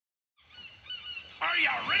you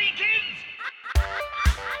ready, kids?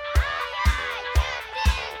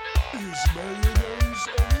 Is mayonnaise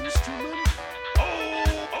an instrument?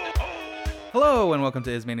 Hello and welcome to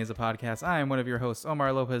Ismania, a podcast. I am one of your hosts,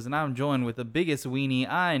 Omar Lopez, and I'm joined with the biggest weenie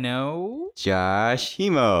I know. Josh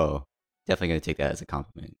Hemo. Definitely going to take that as a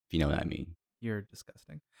compliment, if you know what I mean. You're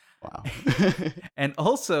disgusting. Wow. And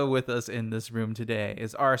also with us in this room today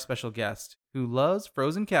is our special guest who loves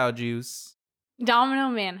frozen cow juice. Domino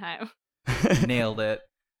Mannheim. Nailed it.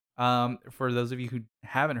 For those of you who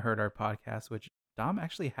haven't heard our podcast, which Dom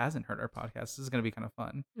actually hasn't heard our podcast, this is going to be kind of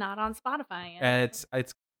fun. Not on Spotify yet.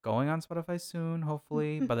 It's going on Spotify soon,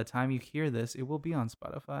 hopefully. By the time you hear this, it will be on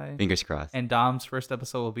Spotify. Fingers crossed. And Dom's first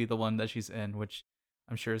episode will be the one that she's in, which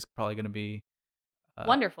I'm sure is probably going to be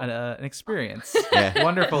Wonderful. an experience. Yeah.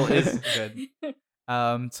 Wonderful is good.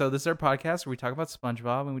 So this is our podcast where we talk about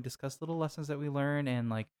SpongeBob and we discuss little lessons that we learn and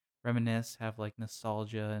like reminisce, have like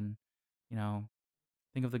nostalgia, and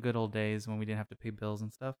think of the good old days when we didn't have to pay bills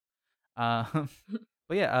and stuff.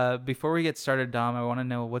 But yeah, before we get started, Dom, I want to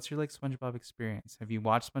know, what's your like SpongeBob experience? Have you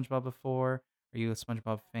watched SpongeBob before? Are you a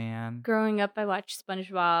SpongeBob fan? Growing up, I watched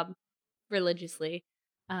SpongeBob religiously.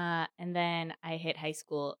 And then I hit high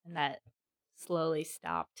school and that slowly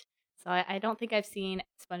stopped. So I don't think I've seen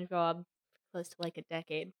SpongeBob close to like a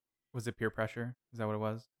decade. Was it peer pressure? Is that what it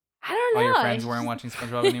was? I don't know. All your friends It's weren't just- watching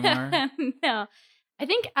SpongeBob anymore? No. I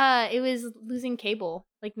think it was losing cable.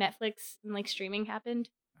 Like Netflix and like streaming happened.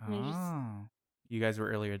 And I just- Oh, you guys were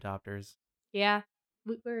early adopters. Yeah.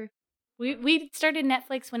 We started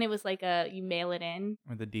Netflix when it was like you mail it in.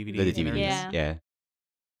 With the DVDs. The and DVDs. everything. Yeah.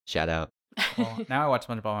 Shout out. Well, now I watch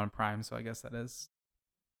SpongeBob on Prime, so I guess that is,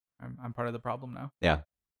 I'm part of the problem now. Yeah.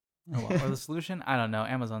 Oh, well. Or the solution? I don't know.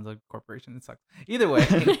 Amazon's a corporation. It sucks. Either way,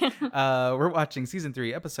 we're watching season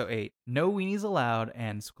 3, episode 8, No Weenies Allowed,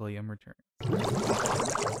 and Squilliam Returns.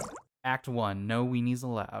 Act 1, No Weenies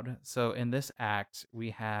Allowed. So in this act,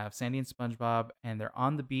 we have Sandy and SpongeBob, and they're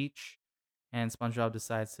on the beach, and SpongeBob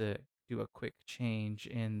decides to do a quick change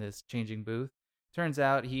in this changing booth. Turns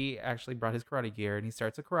out he actually brought his karate gear, and he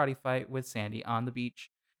starts a karate fight with Sandy on the beach.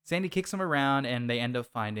 Sandy kicks him around, and they end up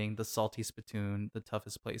finding the Salty Spittoon, the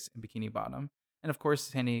toughest place in Bikini Bottom. And of course,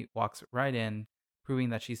 Sandy walks right in, proving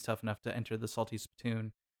that she's tough enough to enter the Salty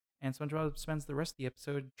Spittoon. And SpongeBob spends the rest of the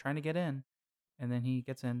episode trying to get in. And then he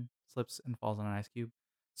gets in, slips, and falls on an ice cube.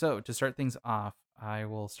 So to start things off, I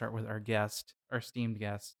will start with our esteemed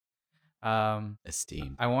guest.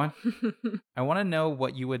 Esteemed. I want to know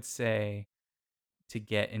what you would say to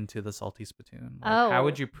get into the Salty Spittoon. Like, how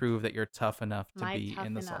would Oh. you prove that you're tough enough to Am I be tough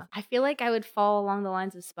in the enough? Salty? I feel like I would fall along the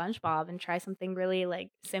lines of SpongeBob and try something really like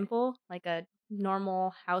simple, like a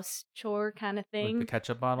normal house chore kind of Like thing, the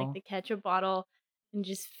ketchup bottle? like the ketchup bottle, and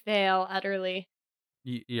just fail utterly.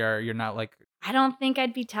 You're not like. I don't think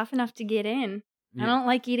I'd be tough enough to get in. I don't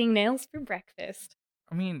like eating nails for breakfast.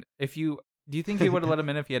 I mean, do you think he would have let him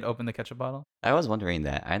in if he had opened the ketchup bottle? I was wondering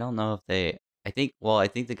that. I don't know if they. I think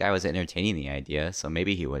the guy was entertaining the idea, so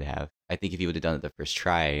maybe he would have. I think if he would have done it the first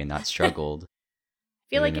try and not struggled. I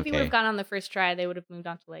feel like Then if he would have okay. gone on the first try, they would have moved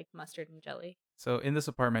on to like mustard and jelly. So in this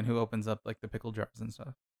apartment, who opens up like the pickle jars and stuff?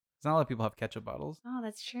 Because not a lot of people have ketchup bottles. Oh,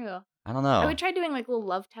 that's true. I don't know. I would try doing like little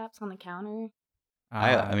love taps on the counter.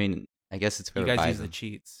 I mean, I guess it's you for guys use the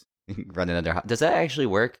cheats. running under hot. Does that actually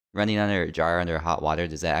work? Running under a jar under hot water,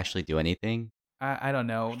 does that actually do anything? I don't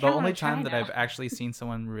know. I The kinda only wanna try time that now. I've actually seen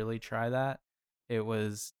someone really try that, it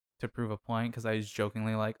was to prove a point, because I was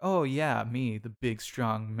jokingly like, "Oh yeah, me, the big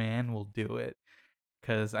strong man, will do it,"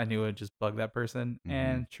 because I knew it would just bug that person. Mhm.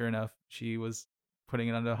 And sure enough, she was putting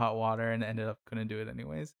it under hot water and ended up couldn't do it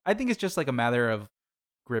anyways. I think it's just like a matter of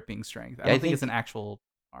gripping strength. I Yeah, I don't think it's an think- actual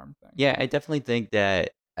arm thing. Yeah, I definitely think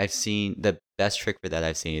that I've seen the best trick for that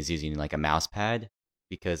I've seen is using like a mouse pad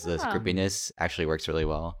because the Oh. grippiness actually works really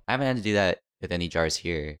well. I haven't had to do that with any jars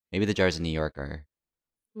here. Maybe the jars in New York are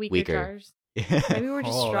Weaker weaker. jars. Maybe we're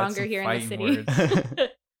just Oh, that's stronger some here in the fighting city.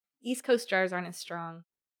 words. East Coast jars aren't as strong.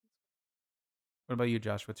 What about you,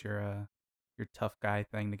 Josh? What's your tough guy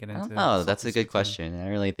thing to get I into? don't know. the That's a Salty good Spittoon? question. I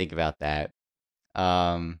didn't really think about that.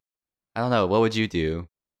 I don't know. What would you do?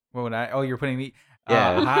 What would I? Oh, you're putting me.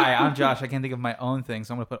 Yeah. Hi, I'm Josh. I can't think of my own thing,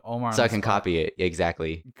 so I'm gonna put Omar. on So I the can spot. copy it.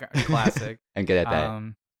 Exactly. Classic. I'm good at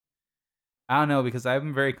that. I don't know, because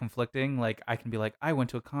I'm very conflicting. Like, I can be like, I went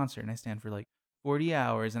to a concert and I stand for like 40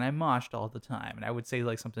 hours and I moshed all the time, and I would say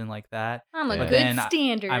like something like that. I'm a But good then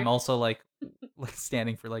standard. I'm also like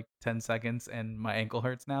standing for like 10 seconds and my ankle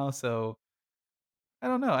hurts now, so I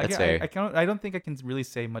don't know. That's fair. I don't think I can really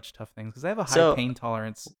say much tough things because I have a high So- pain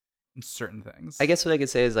tolerance in certain things. I guess what I could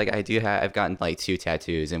say is like I've gotten like 2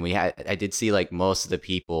 tattoos, and I did see like most of the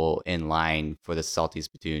people in line for the Salty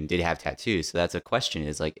Splatoon did have tattoos. So that's a question: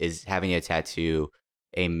 is like, is having a tattoo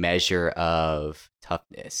a measure of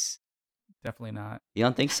toughness? Definitely not. You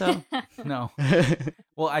don't think so? No.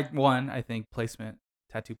 Well, I think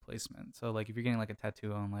tattoo placement. So like if you're getting like a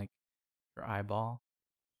tattoo on like your eyeball,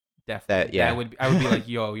 definitely yeah. I would be like,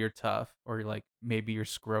 yo, you're tough, or like maybe your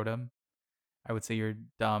scrotum. I would say you're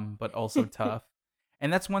dumb, but also tough.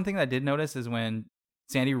 And that's one thing that I did notice is when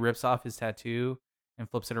Sandy rips off his tattoo and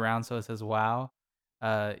flips it around so it says "Wow."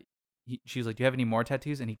 She was like, "Do you have any more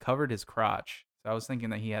tattoos?" And he covered his crotch. So I was thinking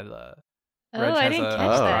that he had Reg I has didn't a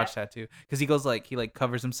catch that. crotch tattoo because he goes like he like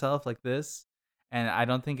covers himself like this, and I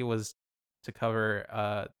don't think it was to cover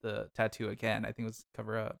the tattoo again. I think it was to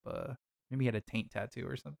cover up maybe he had a taint tattoo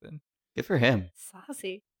or something. Good for him.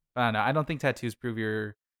 Saucy. But I don't know. I don't think tattoos prove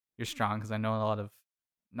you're strong because I know a lot of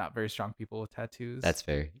not very strong people with tattoos. That's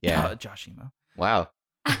fair. Yeah. Josh Emo. Wow.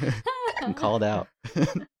 I'm called out.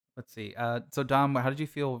 Let's see. So Dom, how did you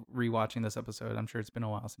feel rewatching this episode? I'm sure it's been a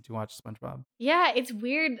while since you watched SpongeBob. Yeah, it's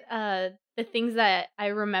weird. The things that I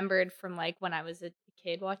remembered from like when I was a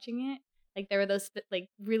kid watching it, like there were those like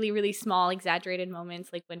really really small exaggerated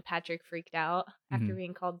moments, like when Patrick freaked out after Mhm.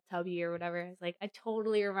 being called Tubby or whatever. It's like I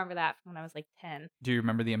totally remember that from when I was like 10. Do you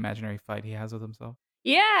remember the imaginary fight he has with himself?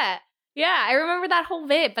 Yeah, I remember that whole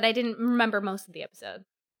bit, but I didn't remember most of the episode.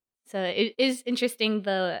 So it is interesting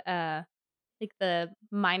like the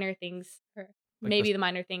minor things, or Like maybe the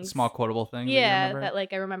minor things, Small quotable things. that you yeah, remember? that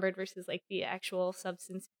like I remembered versus like the actual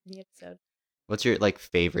substance in the episode. What's your like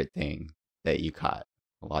favorite thing that you caught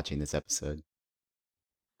watching this episode?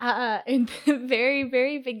 In the very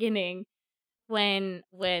very beginning, when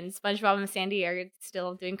SpongeBob and Sandy are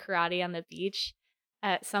still doing karate on the beach,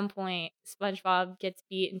 at some point SpongeBob gets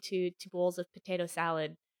beat into 2 bowls of potato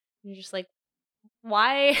salad. And you're just like,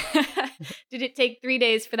 why did it take 3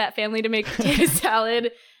 days for that family to make potato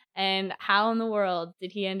salad? And how in the world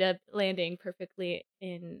did he end up landing perfectly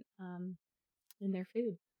in their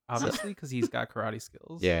food? Obviously, because he's got karate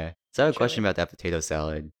skills. Yeah. So I have a question Surely. about that potato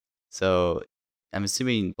salad. So I'm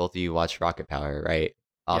assuming both of you watch Rocket Power, right?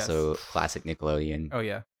 Also classic Nickelodeon. Oh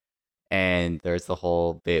yeah. And there's the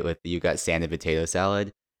whole bit with you got sand and potato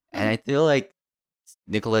salad. And I feel like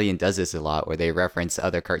Nickelodeon does this a lot where they reference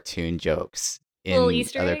other cartoon jokes in Little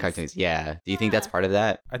Easter other eggs? cartoons. Yeah. Do you think that's Yeah. part of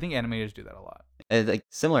that? I think animators do that a lot. And like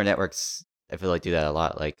similar networks, I feel like do that a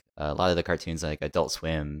lot. Like a lot of the cartoons, like Adult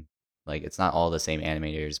Swim, like it's not all the same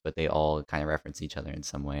animators, but they all kind of reference each other in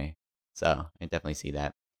some way. So I definitely see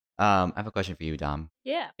that. I have a question for you, Dom.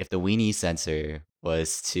 Yeah. If the weenie sensor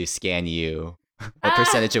was to scan you, what Ah!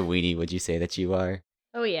 percentage of weenie would you say that you are?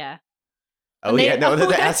 Oh yeah. Oh yeah, no,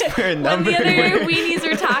 when- ask for a number. When the other weenies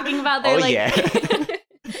were talking about their Oh, like yeah.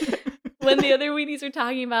 when the other weenies were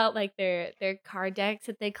talking about like their card decks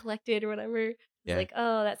that they collected or whatever, it's Yeah. like,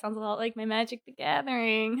 oh, that sounds a lot like my Magic the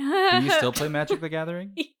Gathering. Do you still play Magic the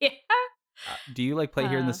Gathering? Yeah. Do you like play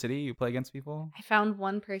here in the Uh, city? You play against people, I found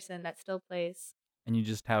one person that still plays. and you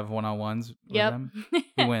just have one-on-ones with Yep. them.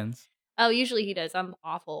 Who wins? Oh, usually he does. I'm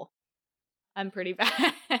awful. I'm pretty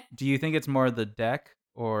bad. Do you think it's more the deck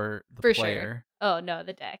or the For sure. player? Oh no,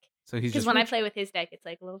 the deck. So he's Because just when I play with his deck, it's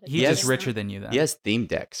like a little bit. he's Yes. just different. richer than you then. He has theme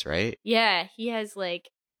decks, right? Yeah, he has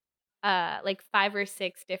like 5 or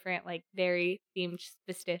 6 different like very themed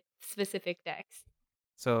specific decks.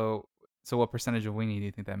 So what percentage of weenie do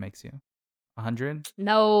you think that makes you? 100?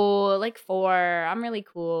 No, like 4. I'm really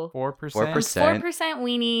cool. 4%? 4%. 4%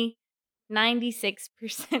 weenie,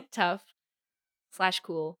 96% tough /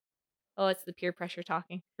 cool. Oh, it's the peer pressure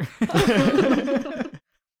talking.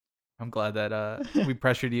 I'm glad that we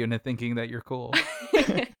pressured you into thinking that you're cool.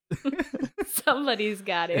 Somebody's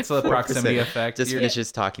got it. It's the proximity 4%. effect. Just You-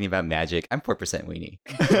 finishes talking about magic. I'm 4% weenie.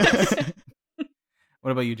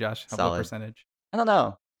 What about you, Josh? What Solid. percentage? I don't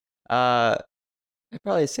know. I'd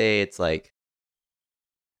probably say it's like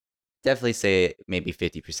definitely say maybe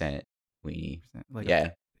 50% weenie. Like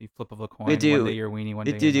Yeah. you flip of a coin. We do- One day you're weenie, one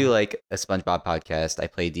We day do you're do not. like a SpongeBob podcast. I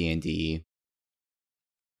play D&D.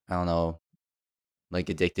 I don't know, like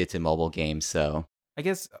addicted to mobile games. So I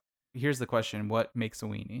guess here's the question: what makes a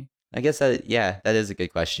weenie? I guess that is a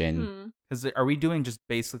good question. Hmm. Because are we doing just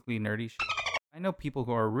basically nerdy shit? I know people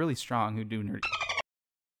who are really strong who do nerdy.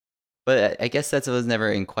 But I guess that was never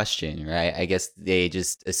in question, right? I guess they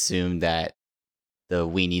just assumed that the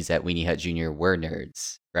weenies at Weenie Hut Jr. were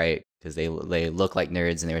nerds, right? Because they look like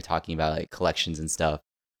nerds and they were talking about like collections and stuff.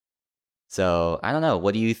 So I don't know.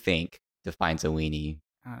 What do you think defines a weenie?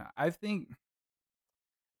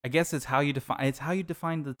 I guess it's how you define. It's how you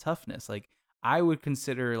define the toughness. Like I would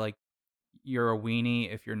consider like you're a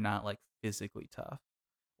weenie if you're not like physically tough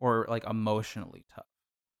or like emotionally tough.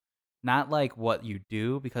 Not like what you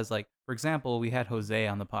do, because like for example, we had Jose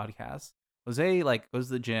on the podcast. Jose like goes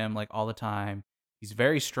to the gym like all the time. He's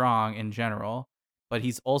very strong in general, but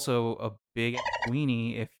he's also a big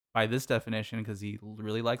weenie if by this definition, because he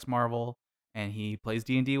really likes Marvel and he plays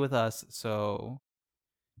D&D with us. So,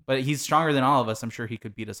 but he's stronger than all of us. I'm sure he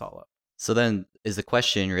could beat us all up. So then, is the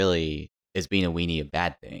question really, is being a weenie a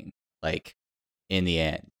bad thing? Like, in the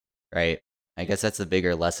end, right? I guess that's the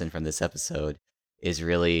bigger lesson from this episode, is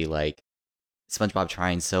really like SpongeBob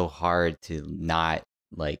trying so hard to not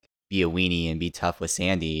like be a weenie and be tough with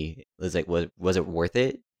Sandy. It was like, was it worth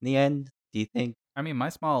it in the end? Do you think? I mean, my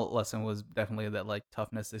small lesson was definitely that like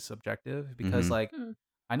toughness is subjective, because Mhm. like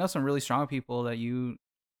I know some really strong people that you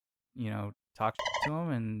know, talk to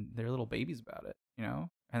them and they're little babies about it, you know?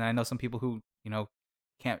 And I know some people who, you know,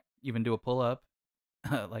 can't even do a pull up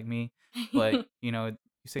like me, but, you know, you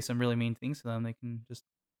say some really mean things to them, they can just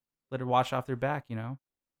let it wash off their back, you know?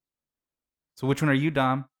 So which one are you,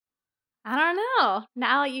 Dom? I don't know.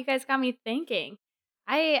 Now you guys got me thinking.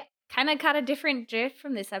 I kind of got a different drift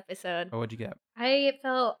from this episode. Or what'd you get? I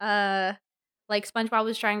felt like SpongeBob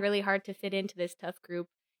was trying really hard to fit into this tough group,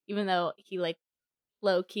 even though he like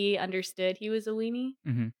low key understood he was a weenie.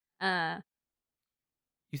 Mm-hmm. Uh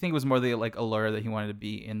You think it was more the like allure that he wanted to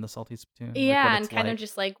be in the Salty Spittoon? yeah, like, and kind of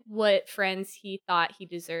just like what friends he thought he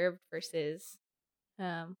deserved versus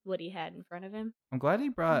what he had in front of him. I'm glad he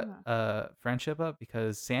brought Yeah. friendship up,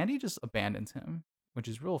 because Sandy just abandons him, which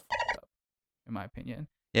is real fucked up, in my opinion.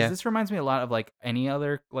 'Cause Yeah. this reminds me a lot of like any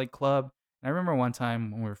other like club. And I remember one time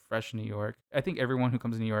when we were fresh in New York. I think everyone who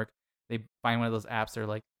comes to New York, they find one of those apps. They're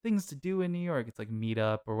like things to do in New York. It's like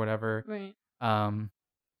Meetup or whatever. Right.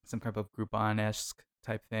 Some type of Groupon-esque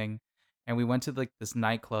type thing. And we went to like this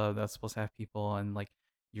nightclub that's supposed to have people, and like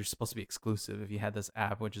you're supposed to be exclusive if you had this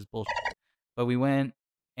app, which is bullshit. But we went,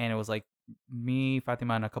 and it was like me,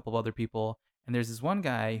 Fatima, and a couple of other people. And there's this one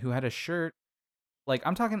guy who had a shirt, like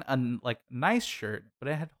I'm talking a like nice shirt, but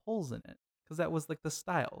it had holes in it, because that was like the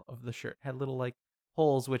style of the shirt. It had little like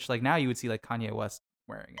holes, which like now you would see like Kanye West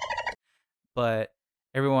wearing it. But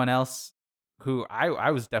everyone else, who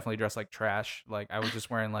I was definitely dressed like trash. Like I was just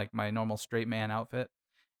wearing like my normal straight man outfit,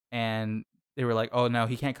 and they were like, "Oh no,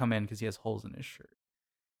 he can't come in because he has holes in his shirt."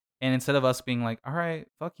 And instead of us being like, "All right,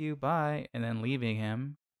 fuck you, bye," and then leaving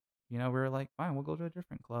him, you know, we were like, "Fine, we'll go to a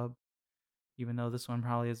different club," even though this one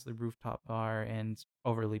probably is the rooftop bar and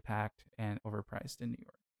overly packed and overpriced in New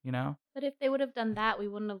York, you know? But if they would have done that, we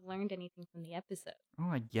wouldn't have learned anything from the episode.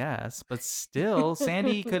 Oh, I guess. But still,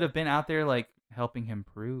 Sandy could have been out there, like, helping him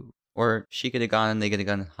prove. Or she could have gone and they could have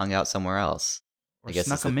gone hung out somewhere else. Or I guess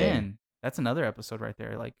snuck that's the him thing. in. That's another episode right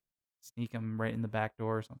there. Like, sneak him right in the back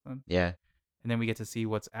door or something. Yeah. And then we get to see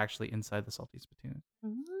what's actually inside the Salty Spittoon.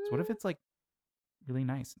 So what if it's, like, really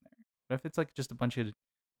nice in there? What if it's, like, just a bunch of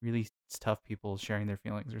really tough people sharing their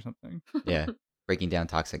feelings or something? Yeah. Breaking down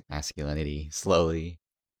toxic masculinity slowly.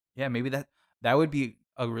 Yeah, maybe that would be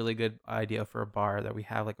a really good idea for a bar, that we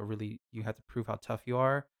have like a really, you have to prove how tough you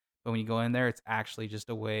are, but when you go in there, it's actually just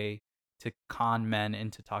a way to con men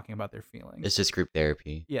into talking about their feelings. It's just group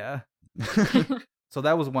therapy. Yeah. So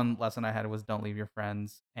that was one lesson I had, was don't leave your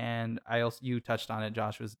friends. And I also, you touched on it,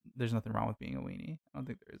 Josh, was there's nothing wrong with being a weenie. I don't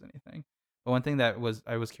think there is anything. But one thing that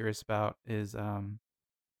I was curious about is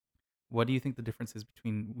what do you think the difference is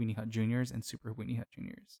between Weenie Hut Juniors and Super Weenie Hut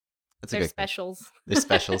Juniors? That's a They're good question. specials. They're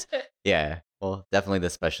specials. Yeah. Well, definitely the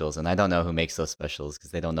specials. And I don't know who makes those specials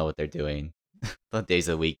because they don't know what they're doing. The days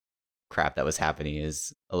of the week crap that was happening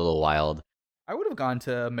is a little wild. I would have gone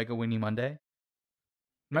to Mega Weenie Monday.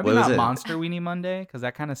 Maybe What was not it? Monster Weenie Monday, because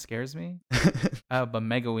that kind of scares me. But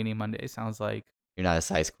Mega Weenie Monday sounds like, You're not a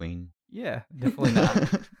size queen. yeah, definitely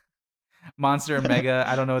not. Monster and Mega,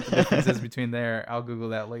 I don't know what the difference is between there. I'll Google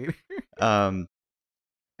that later. I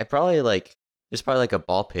probably like, there's probably like a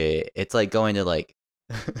ball pit. It's like going to like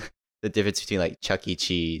the difference between like Chuck E.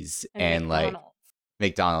 Cheese and like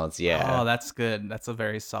McDonald's. Yeah. Oh, that's good. That's a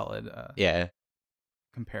very solid Yeah.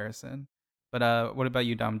 comparison. But what about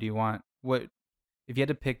you, Dom? Do you want, what if you had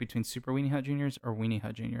to pick between Super Weenie Hut Juniors or Weenie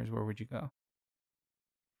Hut Juniors? Where would you go?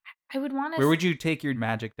 I would want to. Where would you take your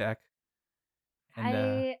magic deck and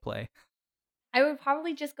I play? I would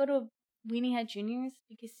probably just go to Weenie Hut Juniors,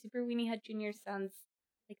 because Super Weenie Hut Juniors sounds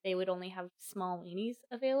like they would only have small weenies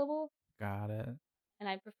available, Got it. and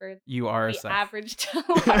I prefer You are a the size. average to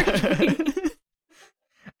large weenie.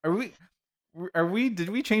 Are we? Did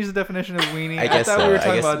we change the definition of weenie? I guess thought so. we were I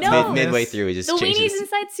talking guess about No. midway toughness. through we just The changed weenies it.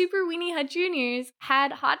 inside Super Weenie Hut Juniors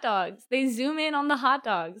had hot dogs. They zoom in on the hot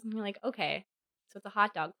dogs, and you're like, okay, so it's a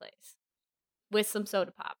hot dog place with some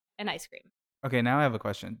soda pop. and ice cream. Okay, now I have a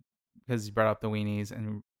question because you brought up the weenies and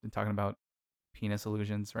we've been talking about penis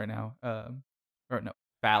illusions right now. Or no,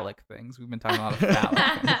 phallic things. We've been talking a lot of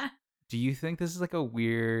phallic things. Do you think this is like a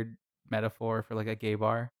weird metaphor for like a gay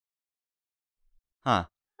bar? Huh.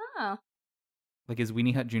 Oh, Like, is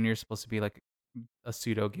Weenie Hut Jr. supposed to be like a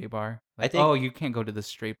pseudo gay bar? I Like, think- oh, you can't go to the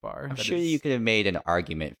straight bar. I'm that sure you is- could have made an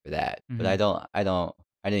argument for that, but Mhm.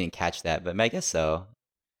 I didn't catch that, but I guess so.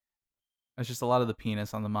 It's just a lot of the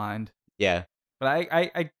penis on the mind. Yeah. But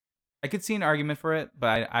I could see an argument for it,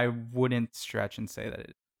 but I wouldn't stretch and say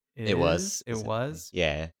that It was. It specifically. was.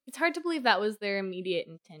 Yeah. it's hard to believe that was their immediate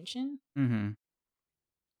intention. Mm-hmm.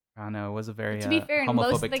 I don't know. It was a very To be fair, homophobic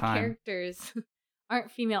most of the time. characters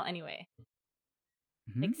aren't female anyway.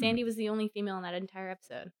 Like Mhm. Sandy was the only female in that entire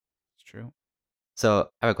episode. It's true.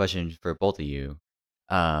 So I have a question for both of you.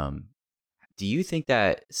 Do you think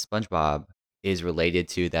that SpongeBob is related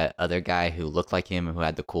to that other guy who looked like him and who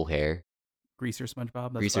had the cool hair, Greaser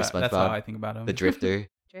SpongeBob. Greaser That's how SpongeBob, I think about him. the drifter?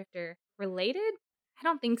 Drifter related? I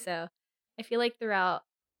don't think so. I feel like throughout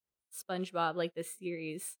SpongeBob, like this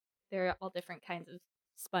series, there are all different kinds of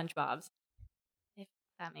SpongeBobs. If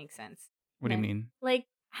that makes sense. What do you Yeah. mean? Like,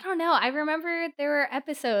 I don't know. I remember there were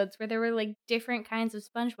episodes where there were like different kinds of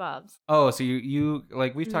SpongeBobs. Oh, so you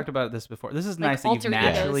like we've Mhm. taled about this before. This is Like nice that you've alter ego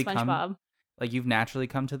naturally SpongeBob. come like you've naturally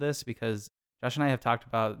come to this because Josh and I have talked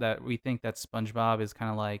about that we think that SpongeBob is kind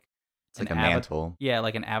of like It's like an a mantle. Yeah,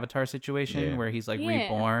 like an Avatar situation Yeah. where he's like Yeah.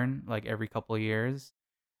 reborn like every couple of years.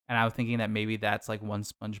 And I was thinking that maybe that's like one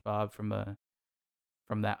SpongeBob from a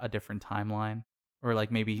different timeline or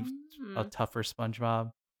like maybe a Mm. tougher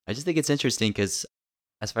SpongeBob. I just think it's interesting because,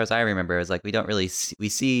 as far as I remember, it's like we don't really we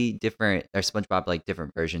see different or SpongeBob like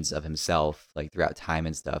different versions of himself like throughout time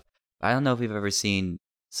and stuff. But I don't know if we've ever seen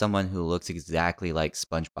someone who looks exactly like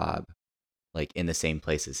SpongeBob, like in the same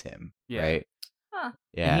place as him. Yeah. Right. Huh.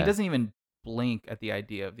 Yeah. And he doesn't even blink at the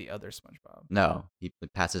idea of the other SpongeBob. No, he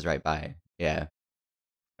passes right by. Yeah.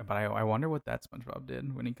 But I wonder what that SpongeBob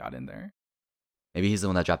did when he got in there. Maybe he's the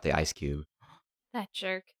one that dropped the ice cube. That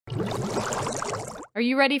jerk. Are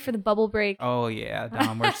you ready for the bubble break? Oh yeah,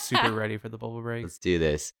 Dom, we're super ready for the bubble break. Let's do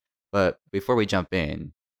this. But before we jump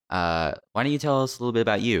in, why don't you tell us a little bit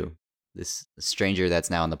about you, this stranger that's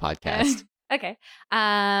now on the podcast? Okay.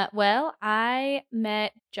 Well, I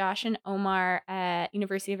met Josh and Omar at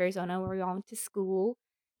University of Arizona where we all went to school,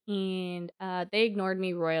 and they ignored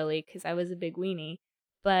me royally because I was a big weenie.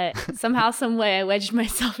 But somehow, some way, I wedged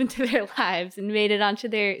myself into their lives and made it onto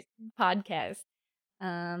their podcast.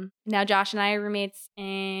 Now Josh and I are roommates,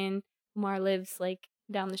 and Omar lives like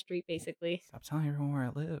down the street, basically. Stop telling everyone where I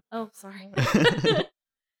live. Oh, sorry.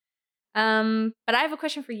 But I have a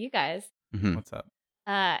question for you guys. Mhm. What's up?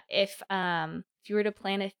 If you were to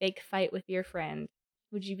plan a fake fight with your friend,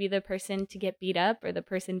 would you be the person to get beat up or the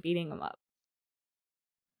person beating them up?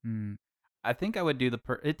 I think I would do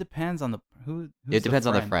it depends on the who's It depends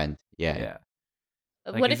on the friend. friend. Yeah. Yeah.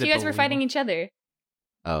 Like, What is if you it guys were fighting believable? each other?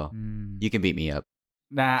 Oh, Hmm. you can beat me up.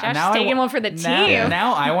 Nah, Josh now is I taking wa- one for the now, team.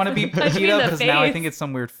 now I want to be Punch me beat in up the because now I think face. it's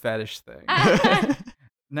some weird fetish thing. Ah.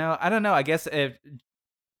 No, I don't know. I guess if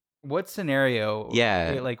what scenario?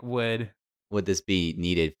 Yeah. Like would Would this be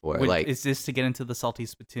needed for? Like, is this to get into the salty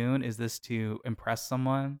spittoon? Is this to impress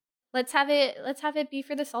someone? Let's have it be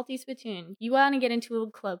for the salty spittoon. You want to get into a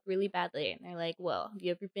club really badly, and they're like, "Well, have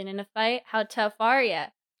you ever been in a fight? How tough are you?"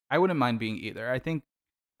 I wouldn't mind being either. I think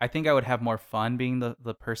I would have more fun being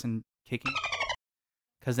the person kicking.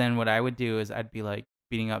 Because then what I would do is I'd be like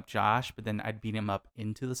beating up Josh, but then I'd beat him up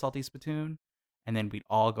into the salty spittoon, and then we'd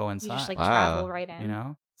all go You inside. just like Wow. travel right in. You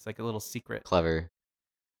know, it's like a little secret. clever.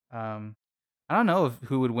 I don't know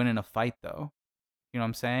who would win in a fight though. You know what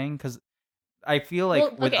I'm saying? Because I feel like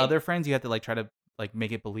Well, with okay. other friends, you have to like try to like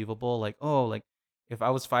make it believable. Like, oh, like if I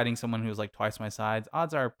was fighting someone who's like twice my size,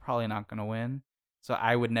 odds are probably not gonna win. So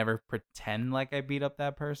I would never pretend like I beat up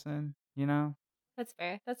that person. You know? That's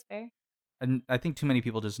fair. That's fair. And I think too many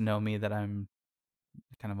people just know me that I'm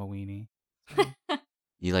kind of a weenie.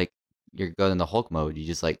 You like you're going in the Hulk mode. You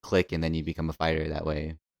just like click and then you become a fighter that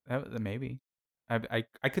way. That maybe. I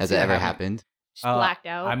could. Has see it that ever happening. happened? Just Uh, blacked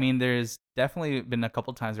out. I mean, there's definitely been a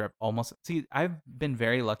couple times where I've almost I've been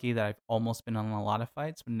very lucky that I've almost been on a lot of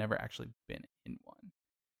fights, but never actually been in one,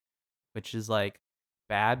 which is like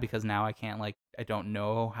bad because now I can't I don't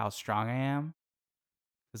know how strong I am.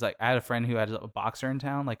 Because like I had a friend who had a boxer in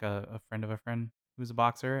town, like a friend of a friend who's a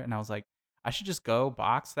boxer, and I was like, I should just go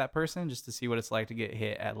box that person just to see what it's like to get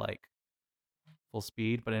hit at like full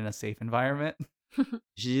speed, but in a safe environment. You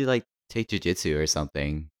should like take jujitsu or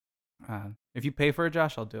something. If you pay for it,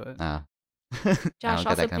 Josh, I'll do it. Nah. I don't Josh, got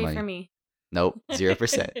also that kind pay of for money. me. Nope,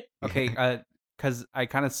 0%. Okay, because I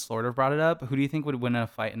kind of sort of brought it up. Who do you think would win a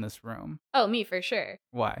fight in this room? Oh, me for sure.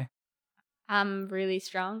 Why? I'm really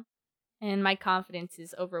strong, and my confidence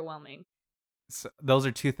is overwhelming. So those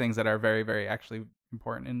are two things that are very, very actually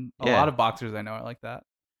important. And a Yeah. lot of boxers I know are like that.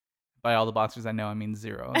 By all the boxers I know, I mean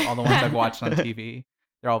zero. All the ones I've watched on TV,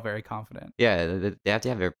 they're all very confident. Yeah, they have to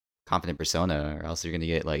have a confident persona, or else you're gonna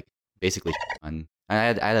get like basically on. I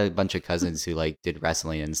had a bunch of cousins who like did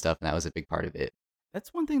wrestling and stuff, and that was a big part of it.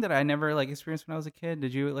 That's one thing that I never like experienced when I was a kid.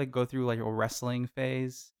 Did you like go through like a wrestling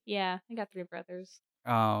phase? Yeah, I got 3 brothers.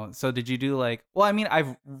 Oh, so did you do like? Well, I mean,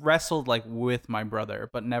 I've wrestled like with my brother,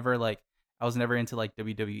 but never like I was never into like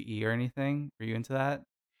WWE or anything. Were you into that?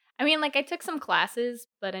 I mean, like I took some classes,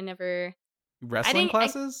 but I never. Wrestling I-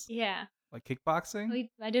 classes? Yeah, Like kickboxing?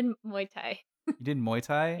 I did Muay Thai. You did Muay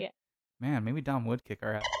Thai? Yeah. Man, maybe Dom would kick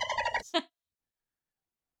our ass.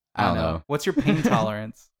 I don't know. What's your pain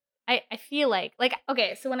tolerance? I feel like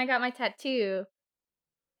okay, so when I got my tattoo,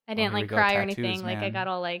 I didn't here we like go, cry or tattoos, anything. Like I man. got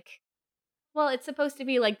all like, well, it's supposed to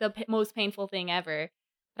be like the most painful thing ever,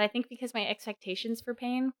 but I think because my expectations for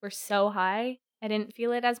pain were so high, I didn't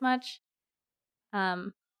feel it as much.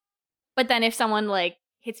 But then if someone like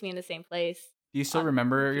hits me in the same place, Do you still on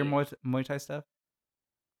remember your TV. Muay Thai stuff?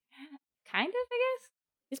 kind of, I guess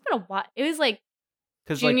it's been a while. It was like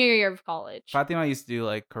Because junior like year of college. Fatima used to do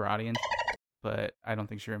like karate and but I don't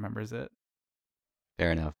think she remembers it.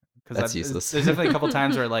 Fair enough. Because That's useless. There's definitely a couple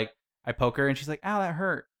times where like I poke her and she's like, "Ow, that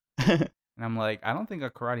hurt," and I'm like, I don't think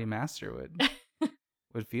a karate master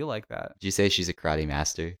would feel like that. Did you say she's a karate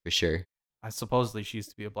master for sure? I supposedly she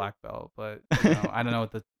used to be a black belt, but you know, I don't know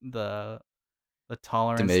what the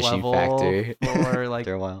tolerance Diminishing level factor for like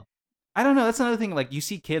after a while. I don't know. That's another thing. Like you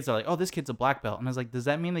see kids are like, "Oh, this kid's a black belt," and I was like, "Does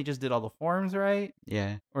that mean they just did all the forms right,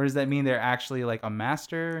 Yeah. or does that mean they're actually like a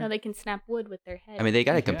master?" No, they can snap wood with their head. I mean, they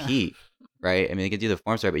got to Yeah. compete, right? I mean, they can do the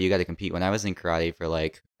forms right, but you got to compete. When I was in karate for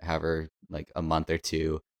like however, like a month or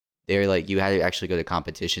two, they were like, you had to actually go to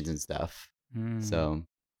competitions and stuff. Hmm. So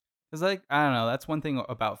Because like I don't know, that's one thing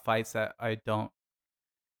about fights that I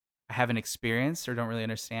haven't experienced or don't really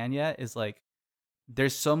understand yet is like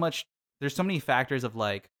there's so many factors of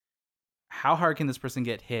like how hard can this person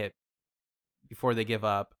get hit before they give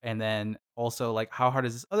up, and then also like how hard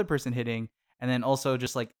is this other person hitting, and then also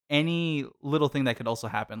just like any little thing that could also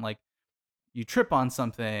happen, like you trip on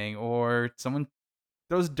something or someone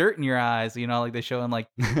throws dirt in your eyes, you know, like they show in like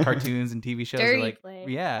cartoons and TV shows. Or, Dirty like play.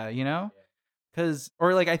 yeah, you know. Because,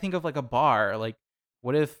 or like I think of like a bar, like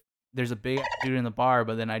what if there's a big dude in the bar,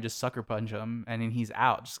 but then I just sucker punch him and then he's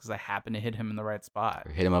out just because I happen to hit him in the right spot.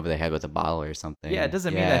 or hit him over the head with a bottle or something. Yeah, it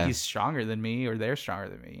doesn't mean Yeah. that he's stronger than me or they're stronger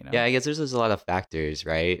than me, you know? Yeah, I guess there's just a lot of factors,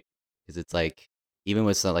 right? Because it's like even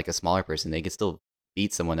with like a smaller person, they can still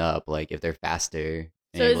beat someone up, like if they're faster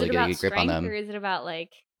and So is able it to get a about good grip on strength them. or is it about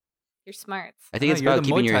like your smarts? I think No, it's you're about the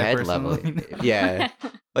keeping Muay your Thai head person, level. let me know. Yeah.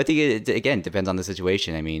 I think it again depends on the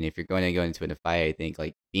situation. I mean, if you're going to go into a fight, I think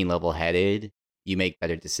like being level headed, you make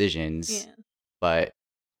better decisions. Yeah. But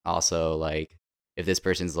also like if this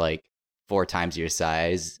person's like 4 times your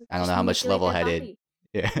size, I don't Just know how much level manipulate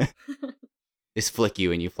their headed. Yeah. Just flick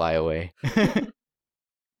you and you fly away. I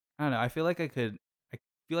don't know. I feel like I could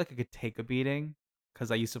take a beating because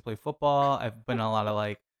I used to play football. I've been in a lot of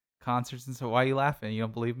like concerts and so. Why are you laughing? You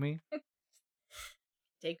don't believe me?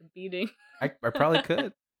 Take a beating. I probably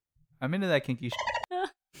could. I'm into that kinky shit.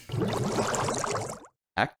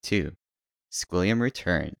 Act 2. Squilliam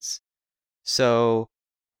returns. So,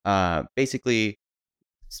 basically,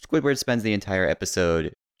 Squidward spends the entire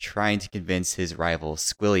episode trying to convince his rival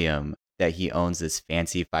Squilliam that he owns this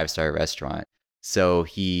fancy 5-star restaurant. So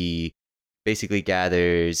he basically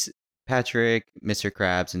gathers Patrick, Mr.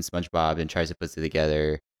 Krabs, and SpongeBob and tries to put it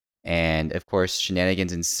together. And of course,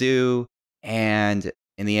 shenanigans ensue. And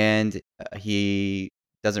in the end, he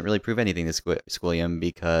doesn't really prove anything to Squilliam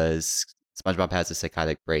because SpongeBob has a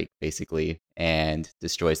psychotic break, basically, and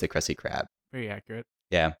destroys the Krusty Krab. Very accurate.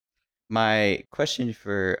 Yeah. My question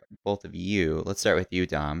for both of you, let's start with you,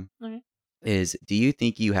 Dom, Okay. is do you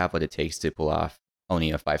think you have what it takes to pull off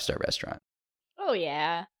owning a 5-star restaurant? Oh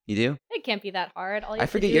yeah. You do? It can't be that hard. All you I have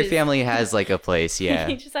to forget do your is- family has like a place, yeah.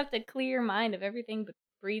 You just have to clear your mind of everything but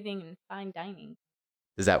breathing and fine dining.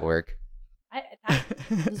 Does that work? That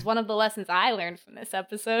was one of the lessons I learned from this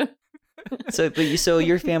episode. So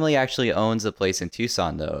your family actually owns a place in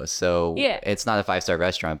Tucson though. So Yeah. it's not a 5-star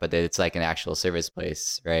restaurant, but it's like an actual service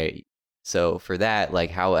place, right? So for that,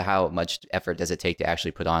 like how much effort does it take to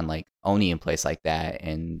actually put on like owning a place like that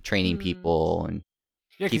and training Hmm. people and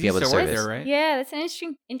Yeah, Keep because you you able to still work service. there, right? Yeah, that's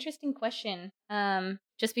an interesting question.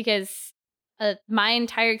 Just because my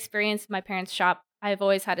entire experience, my parents' shop I've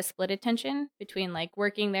always had a split attention between like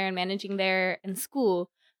working there and managing there and school.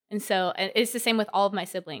 And so it's the same with all of my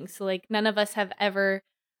siblings. So like none of us have ever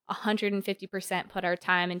 150% put our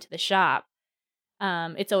time into the shop.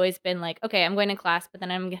 It's always been like, okay, I'm going to class, but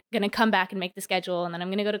then I'm going to come back and make the schedule, and then I'm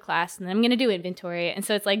going to go to class, and then I'm going to do inventory. And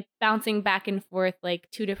so it's like bouncing back and forth, like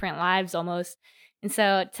two different lives almost. And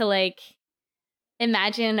so to like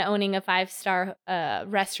imagine owning a 5-star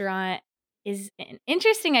restaurant is an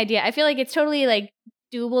interesting idea. I feel like it's totally like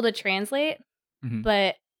doable to translate, Mhm.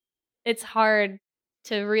 but it's hard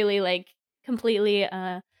to really like completely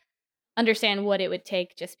understand what it would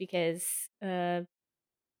take, just because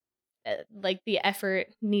like the effort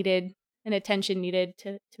needed and attention needed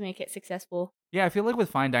to make it successful. Yeah, I feel like with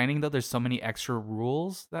fine dining though, there's so many extra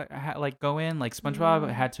rules that like go in. Like SpongeBob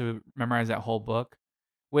had to memorize that whole book,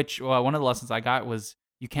 which one of the lessons I got was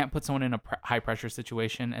you can't put someone in a high pressure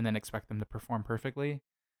situation and then expect them to perform perfectly,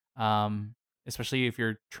 especially if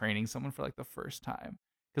you're training someone for like the first time.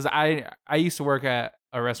 Because I used to work at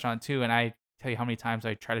a restaurant too, and I tell you how many times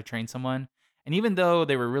I try to train someone, and even though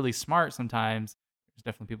they were really smart, sometimes there's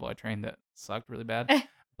definitely people I trained that sucked really bad,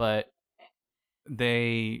 but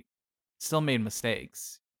they still made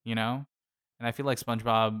mistakes, you know? And I feel like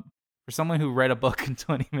SpongeBob, for someone who read a book in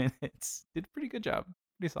 20 minutes, did a pretty good job.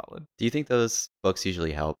 Pretty solid. Do you think those books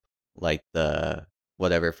usually help, like the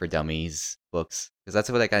whatever for dummies books? Because that's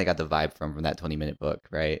what I kind of got the vibe from that 20-minute book,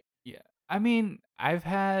 right? Yeah. I mean, I've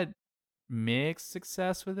had mixed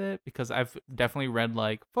success with it because I've definitely read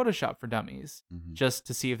like Photoshop for Dummies Mhm. just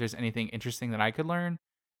to see if there's anything interesting that I could learn.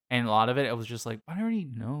 And a lot of it was just like, I already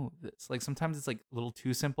know this. Like sometimes it's like a little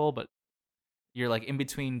too simple, but you're like in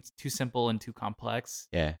between too simple and too complex.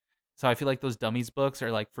 Yeah, So I feel like those Dummies books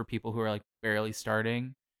are like for people who are like barely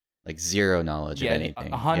starting. like zero knowledge of Yeah,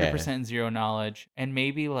 anything. 100% zero knowledge, and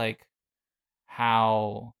maybe like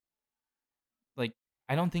how like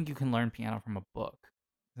I don't think you can learn piano from a book.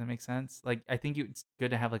 Does that make sense? Like I think it's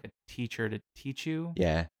good to have like a teacher to teach you.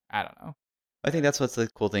 Yeah, I don't know. I think that's what's the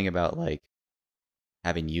cool thing about like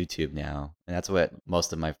having YouTube now, and that's what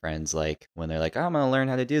most of my friends like when they're like, oh, "I'm gonna learn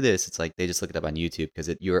how to do this." It's like they just look it up on YouTube because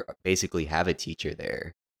you're basically have a teacher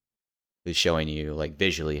there who's showing you like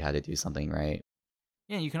visually how to do something right.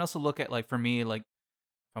 Yeah, you can also look at like for me like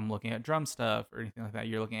if I'm looking at drum stuff or anything like that,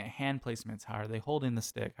 you're looking at hand placements. How are they holding the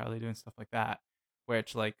stick? How are they doing stuff like that?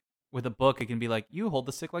 Which like with a book, it can be like you hold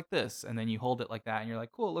the stick like this, and then you hold it like that, and you're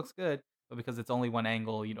like, cool, it looks good. But because it's only one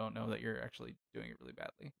angle, you don't know that you're actually doing it really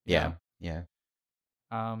badly. You Yeah, know? yeah.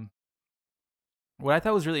 Um, what I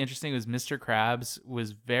thought was really interesting was Mr. Krabs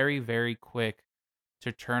was very, very quick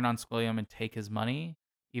to turn on Squilliam and take his money,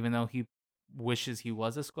 even though he wishes he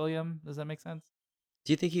was a Squilliam. Does that make sense?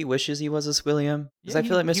 Do you think he wishes he was a Squilliam? Because Yeah, I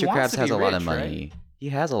feel like he Mr. wants Krabs to has be a lot of rich, right? money. He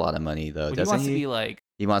has a lot of money though, But he doesn't wants he? to be like,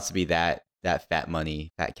 He wants to be that fat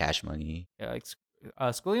money, fat cash money. yeah, like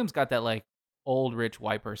Squilliam's got that like old rich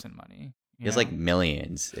white person money. He has like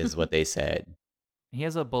millions, is what they said. He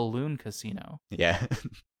has a balloon casino, Yeah.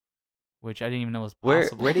 which I didn't even know was Where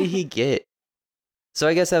possible. did he get? So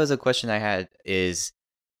I guess that was a question I had is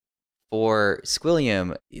for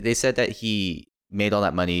Squilliam, they said that he made all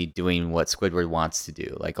that money doing what Squidward wants to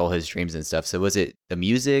do, like all his dreams and stuff. So was it the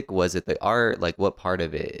music? Was it the art? Like what part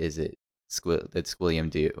of it is it that Squilliam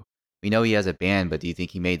do? We know he has a band, but do you think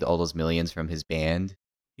he made all those millions from his band?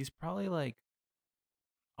 He's probably like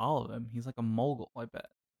all of them. He's like a mogul, I bet.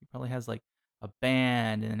 He probably has like a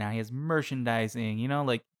band, and now he has merchandising. You know,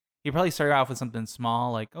 like he probably started off with something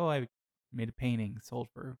small, like oh, I made a painting, sold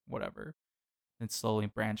for whatever, and slowly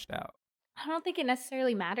branched out. I don't think it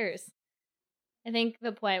necessarily matters. I think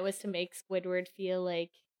the point was to make Squidward feel like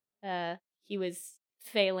he was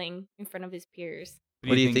failing in front of his peers.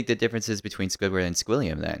 What do you think the difference is between Squidward and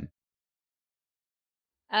Squilliam then?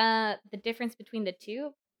 The difference between the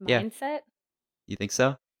two Yeah. mindset. You think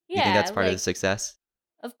so? Yeah, You think that's part of the like, success?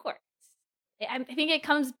 of course. I think it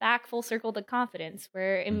comes back full circle to confidence,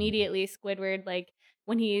 where immediately Squidward, like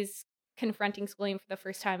when he's confronting Squilliam for the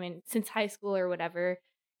first time since high school or whatever,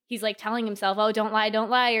 he's like telling himself, "Oh, don't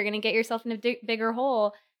lie, you're gonna get yourself in a bigger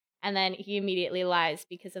hole," and then he immediately lies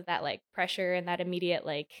because of that like pressure and that immediate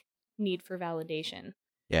like need for validation.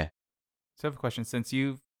 Yeah. So I have a question.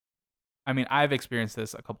 I mean, I've experienced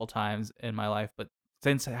this a couple times in my life, but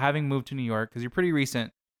since having moved to New York, because you're pretty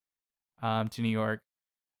recent to New York,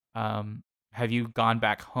 have you gone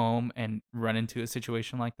back home and run into a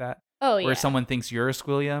situation like that? Oh Where yeah. someone thinks you're a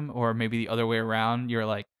Squilliam, or maybe the other way around, you're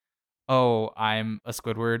like, oh, I'm a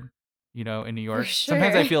Squidward, in New York.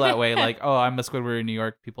 Sometimes I sure. feel that way, like, oh, I'm a Squidward in New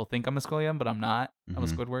York. People think I'm a Squilliam, but I'm not. I'm a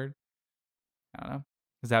Mhm. Squidward. I don't know.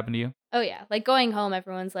 Has that happened to you? Oh yeah, like going home,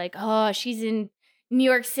 everyone's like, "Oh, she's in New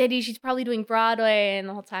York City. She's probably doing Broadway. And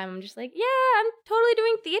the whole time I'm just like, yeah, I'm totally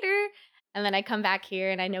doing theater. And then I come back here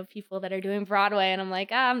and I know people that are doing Broadway. And I'm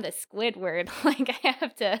like, I'm the Squidward. Like, I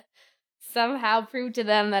have to somehow prove to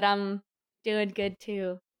them that I'm doing good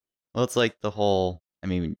too. Well, it's like the whole, I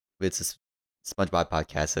mean, it's a SpongeBob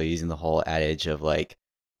podcast, so using the whole adage of like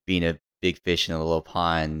being a big fish in a little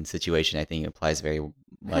pond situation, I think applies very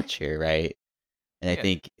much here, right? And I Yeah.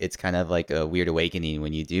 think it's kind of like a weird awakening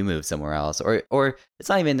when you do move somewhere else, or it's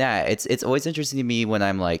not even that. It's always interesting to me when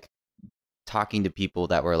I'm like talking to people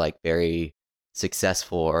that were like very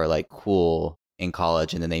successful or like cool in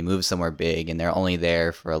college, and then they move somewhere big, and they're only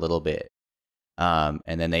there for a little bit, and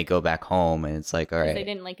then they go back home, and it's like, all 'Cause right, they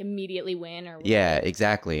didn't like immediately win or yeah, whatever.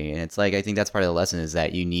 exactly. And it's like I think that's part of the lesson is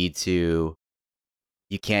that you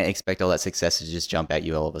can't expect all that success to just jump at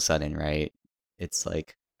you all of a sudden, right? It's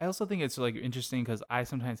like I also think it's like interesting because I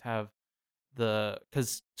sometimes have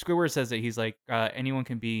because Squidward says that he's like anyone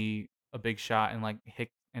can be a big shot in like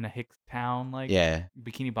in a hick town like yeah,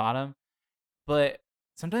 Bikini Bottom, but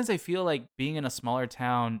sometimes I feel like being in a smaller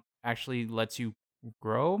town actually lets you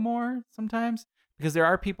grow more sometimes because there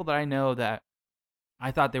are people that I know that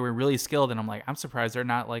I thought they were really skilled and I'm like I'm surprised they're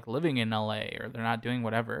not like living in LA or they're not doing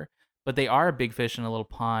whatever, but they are a big fish in a little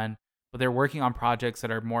pond, but they're working on projects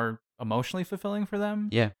that are more emotionally fulfilling for them.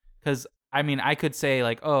 yeah, Because I mean, I could say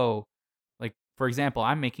like, oh, like for example,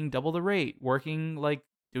 I'm making double the rate, working like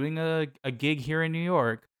doing a gig here in New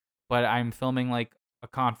York, but I'm filming like a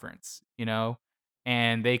conference,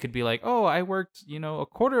 and they could be like, oh, I worked, a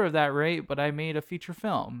quarter of that rate, but I made a feature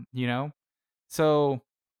film. So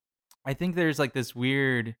I think there's like this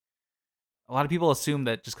weird. A lot of people assume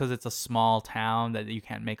that just because it's a small town that you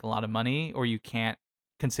can't make a lot of money or you can't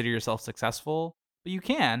consider yourself successful, but you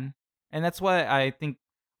can. And that's why I think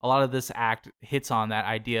a lot of this act hits on that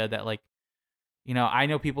idea that like, I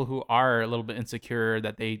know people who are a little bit insecure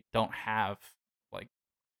that they don't have like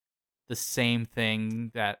the same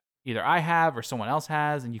thing that either I have or someone else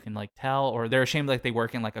has and you can like tell, or they're ashamed like they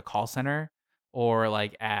work in like a call center or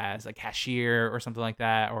like as a cashier or something like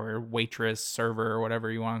that, or waitress, server, or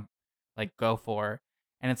whatever you want to like go for.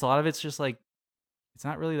 And it's a lot of it's just like it's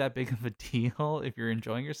not really that big of a deal if you're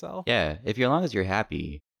enjoying yourself. yeah. If you're as long as you're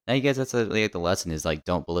happy, I guess that's like the lesson is like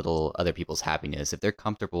don't belittle other people's happiness. If they're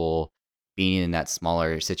comfortable being in that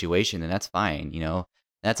smaller situation, then that's fine.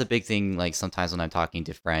 That's a big thing. Like sometimes when I'm talking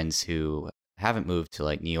to friends who haven't moved to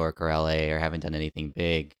like New York or LA or haven't done anything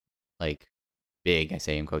big, like big, I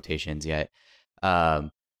say in quotations yet.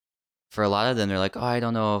 Um, for a lot of them, they're like, "Oh, I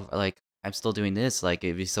don't know if like I'm still doing this. Like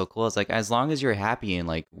it'd be so cool." It's like as long as you're happy and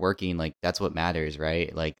like working, like that's what matters,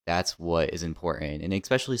 right? Like that's what is important. And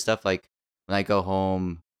especially stuff like when I go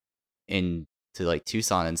home in to like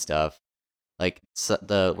Tucson and stuff, like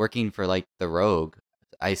the working for like the Rogue,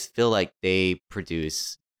 I feel like they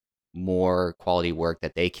produce more quality work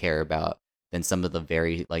that they care about than some of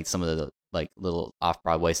the like little off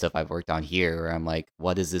Broadway stuff I've worked on here where I'm like,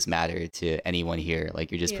 what does this matter to anyone here? Like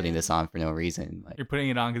you're just putting Yeah. this on for no reason. Like You're putting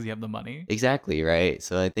it on because you have the money. exactly, right?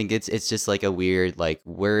 So I think it's just like a weird like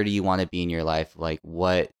where do you want to be in your life? Like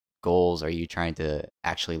what goals are you trying to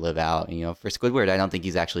actually live out? And, for Squidward, I don't think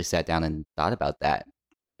he's actually sat down and thought about that.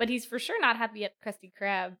 But he's for sure not happy at Krusty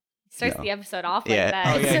Krab. He starts No. the episode off like Yeah.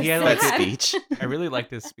 that. Oh, It's yeah, so he had, That like, sad. speech. I really like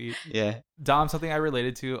this speech. Yeah. Dom, something I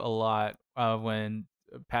related to a lot when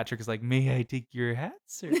Patrick is like, "May I take your hat,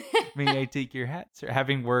 sir? May I take your hat, sir?"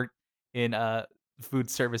 Having worked in food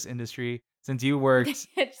service industry, since you worked,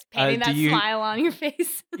 Just painting do that you- smile on your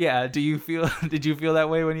face. yeah. Did you feel that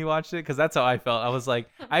way when you watched it? Because that's how I felt. I was like,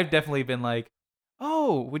 I've definitely been like,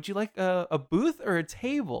 "Oh, would you like a booth or a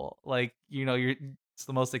table?" Like, it's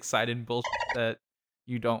the most excited bullshit that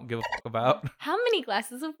you don't give a fuck about. How many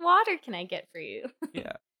glasses of water can I get for you?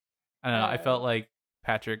 Yeah. I don't know. I Uh, felt like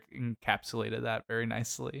Patrick encapsulated that very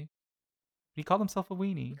nicely. He called himself a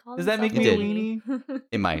weenie. Call Does that make himself me a He did. weenie?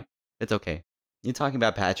 It might. It's okay. You're talking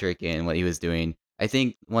about Patrick and what he was doing. I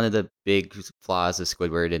think one of the big flaws of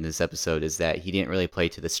Squidward in this episode is that he didn't really play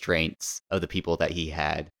to the strengths of the people that he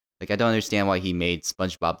had. Like, I don't understand why he made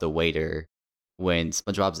SpongeBob the waiter when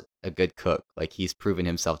SpongeBob's a good cook. Like, he's proven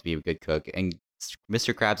himself to be a good cook. And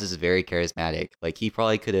Mr. Krabs is very charismatic. Like, he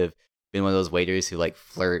probably could have been one of those waiters who, like,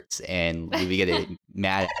 flirts and we get a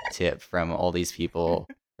mad tip from all these people,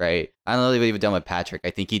 right? I don't know what he would have done with Patrick. I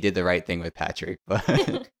think he did the right thing with Patrick, but...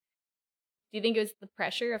 Do you think it was the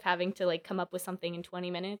pressure of having to like come up with something in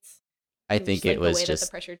 20 minutes? I And think just, like, it was the way that just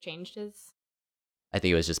the pressure changed his. I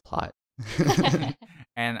think it was just plot.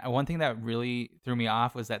 And one thing that really threw me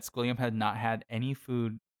off was that Squilliam had not had any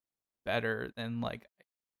food better than like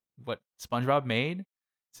what SpongeBob made.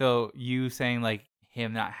 So you saying like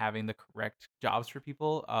him not having the correct jobs for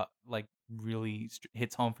people like really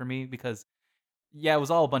hits home for me because yeah, it was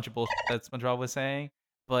all a bunch of bullshit that SpongeBob was saying,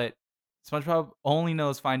 but SpongeBob only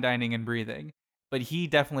knows fine dining and breathing, but he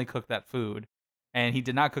definitely cooked that food, and he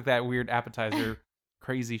did not cook that weird appetizer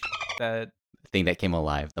crazy that thing that came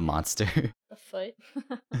alive, the monster. The foot.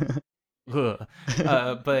 ugh.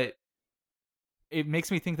 But it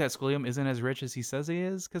makes me think that Squilliam isn't as rich as he says he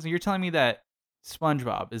is, because you're telling me that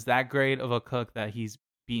SpongeBob is that great of a cook that he's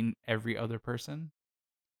beaten every other person.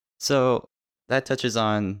 So that touches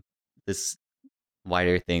on this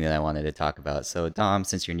wider thing that I wanted to talk about. So Dom,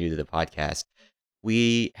 since you're new to the podcast,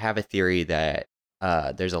 we have a theory that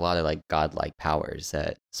there's a lot of like godlike powers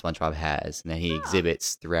that SpongeBob has and that he Ah.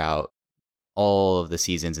 exhibits throughout all of the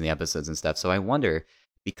seasons and the episodes and stuff. So I wonder,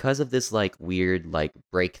 because of this like weird like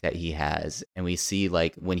break that he has, and we see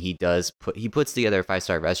like when he puts together a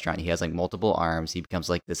 5-star restaurant, he has like multiple arms, he becomes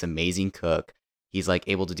like this amazing cook, he's like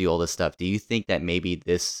able to do all this stuff. Do you think that maybe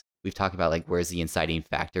this, we've talked about like where's the inciting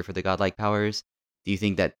factor for the godlike powers? Do you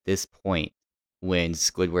think that this point when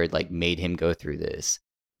Squidward like made him go through this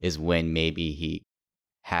is when maybe he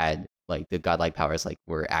had like the godlike powers like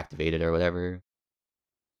were activated or whatever?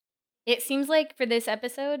 It seems like for this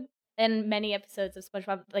episode and many episodes of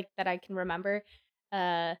SpongeBob like that I can remember,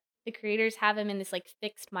 the creators have him in this like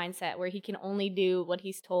fixed mindset where he can only do what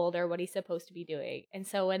he's told or what he's supposed to be doing. And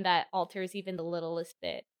so when that alters even the littlest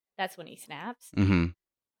bit, that's when he snaps.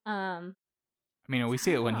 Mm-hmm. Um I mean, we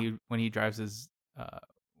see it when Oh. he drives his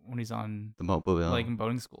when he's on The mobile. like in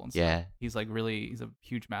boating school and stuff. Yeah. He's a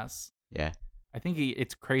huge mess. Yeah. I think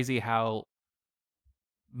it's crazy how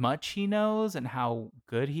much he knows and how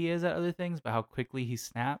good he is at other things, but how quickly he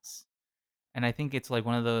snaps. And I think it's like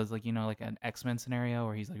one of those like like an X-Men scenario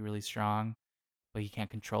where he's like really strong, but he can't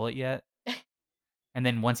control it yet. And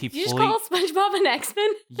then once he Did you just fully call SpongeBob an X-Men?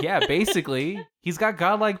 yeah, basically he's got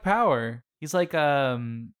godlike power. He's like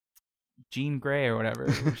Jean Grey or whatever.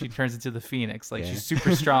 Where she turns into the Phoenix. Like Yeah. she's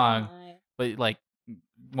super strong, but like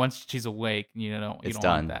once she's awake, you don't It's want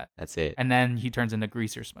done. that. That's it. And then he turns into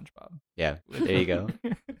Greaser SpongeBob. Yeah. There you go.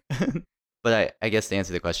 But I guess to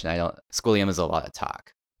answer the question, Squilliam is a lot of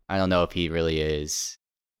talk. I don't know if he really is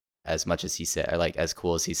as much as he said, or like as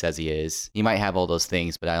cool as he says he is. He might have all those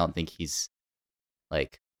things, but I don't think he's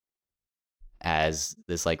like as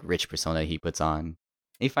this like rich persona he puts on. And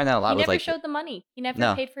you find out a lot He with never like showed the money. He never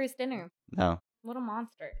No. paid for his dinner. no. What a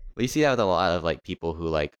monster. But you see that with a lot of like people who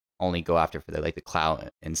like only go after for the clout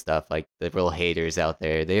and stuff. Like the real haters out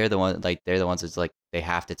there, they're the ones that's like they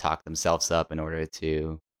have to talk themselves up in order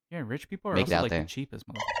to. Yeah, rich people are Make it also out like there. the cheapest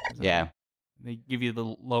motherfuckers. ever. Yeah. They give you the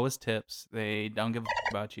lowest tips. They don't give a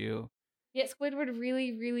about you. Yet Squidward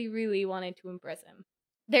really, really, really wanted to impress him.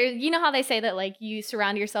 You know how they say that like you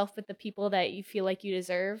surround yourself with the people that you feel like you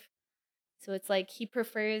deserve? So it's like he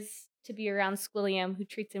prefers to be around Squilliam, who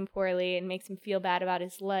treats him poorly and makes him feel bad about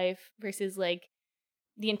his life, versus like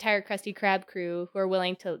the entire Krusty Krab crew who are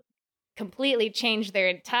willing to completely change their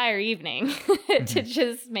entire evening to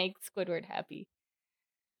just make Squidward happy.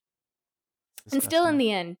 And still in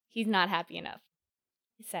the end, he's not happy enough.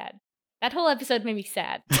 He's sad. That whole episode made me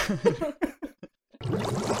sad.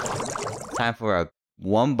 Time for a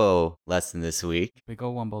Wumbo lesson this week. big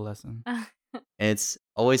old Wumbo lesson. And it's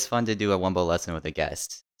always fun to do a Wumbo lesson with a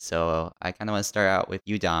guest. So I kind of want to start out with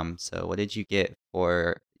you, Dom. So what did you get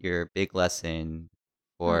for your big lesson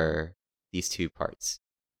for these two parts?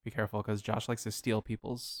 Be careful because Josh likes to steal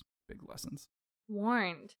people's big lessons.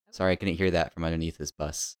 Warned. Sorry, I couldn't hear that from underneath this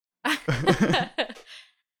bus.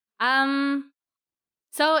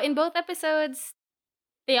 So in both episodes,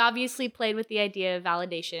 they obviously played with the idea of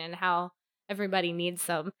validation and how everybody needs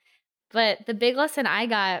some. But the big lesson I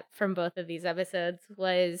got from both of these episodes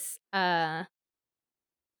was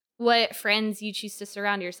what friends you choose to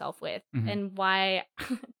surround yourself with, Mhm. and why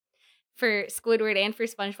for Squidward and for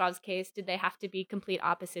SpongeBob's case did they have to be complete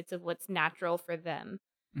opposites of what's natural for them.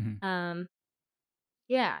 Mhm.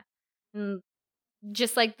 Yeah. And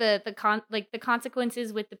just like the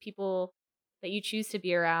consequences with the people that you choose to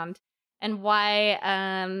be around, and why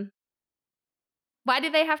do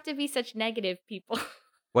they have to be such negative people?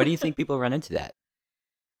 Why do you think people run into that?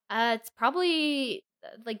 It's probably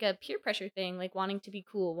like a peer pressure thing, like wanting to be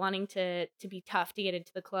cool, wanting to be tough to get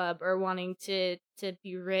into the club, or wanting to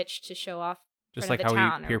be rich to show off. Just front like of the how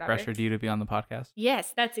town we or peer whatever. pressured you to be on the podcast.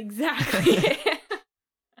 Yes, that's exactly it.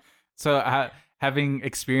 So having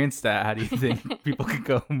experienced that, how do you think people could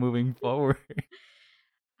go moving forward?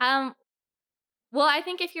 Well, I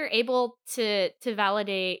think if you're able to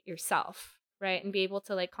validate yourself, right, and be able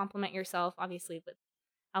to like compliment yourself, obviously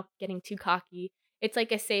without getting too cocky, it's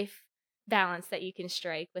like a safe balance that you can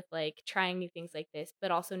strike with like trying new things like this, but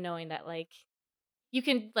also knowing that like you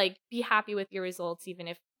can like be happy with your results even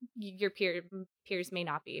if your peers may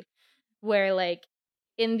not be. Where like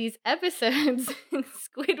in these episodes,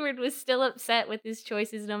 Squidward was still upset with his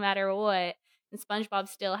choices no matter what, and SpongeBob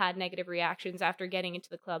still had negative reactions after getting into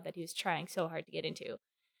the club that he was trying so hard to get into.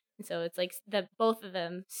 And so it's like the both of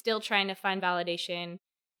them still trying to find validation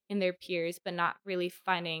in their peers, but not really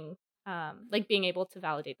finding like being able to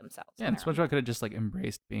validate themselves. Yeah, on and their own. SpongeBob could have just like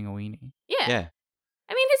embraced being a weenie. Yeah. Yeah.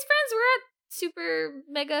 I mean, his friends were at Super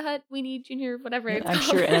Mega Hut Weenie Junior, whatever it's I'm called.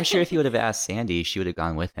 sure, and I'm sure if he would have asked Sandy, she would have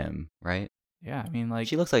gone with him, right? Yeah, I mean, like,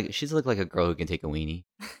 She's looked like a girl who can take a weenie.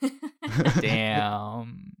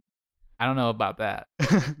 damn. I don't know about that.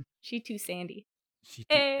 She too sandy.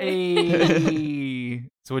 Hey.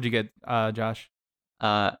 So what'd you get, Josh?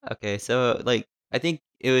 Okay, so like I think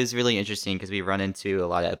it was really interesting because we run into a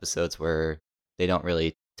lot of episodes where they don't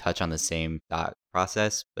really touch on the same thought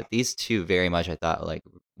process, but these two very much I thought like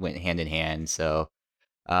went hand in hand. So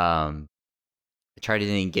I tried to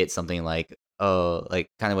then get something like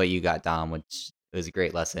like kind of what you got, Dom, which was a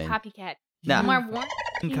great lesson. Copycat. Nah. Lamar Warren.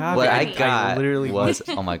 Copy. What I Right. got literally was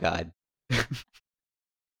oh my god.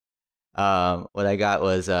 What I got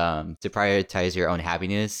was to prioritize your own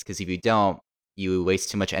happiness, because if you don't, you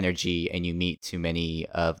waste too much energy and you meet too many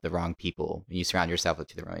of the wrong people, and you surround yourself with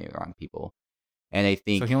too many wrong people. And I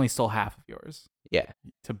think So he only stole half of yours yeah,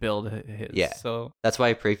 to build his. Yeah. So that's why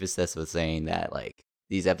I prefaced this with saying that like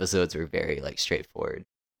these episodes were very like straightforward.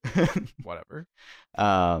 whatever. Yeah,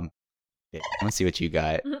 I want to see what you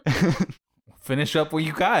got. Finish up what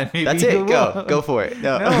you got. Maybe That's you it. Go will. for it.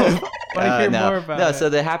 No, No, I wanna hear no, more about no. it. So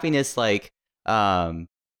the happiness, like,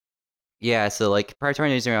 yeah. So like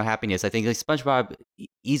prioritizing your own happiness, I think like SpongeBob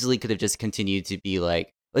easily could have just continued to be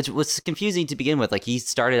like, which was confusing to begin with. Like he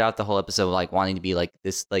started out the whole episode like wanting to be like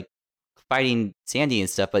this, like fighting Sandy and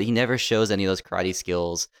stuff, but he never shows any of those karate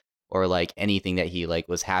skills or like anything that he like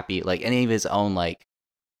was happy, like any of his own like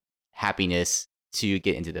happiness to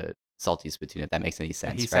get into the salty spittoon, if that makes any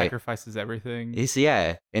sense, he right? sacrifices everything.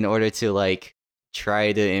 Yeah, in order to like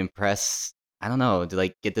try to impress, I don't know, to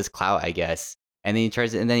like get this clout, I guess. And then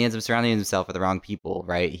and then he ends up surrounding himself with the wrong people,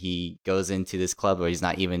 right? He goes into this club where he's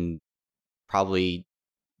not even probably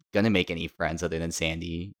gonna make any friends other than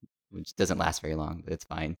Sandy, which doesn't last very long, but it's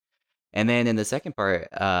fine. And then in the second part,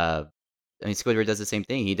 I mean, Squidward does the same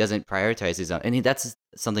thing. He doesn't prioritize his own, and that's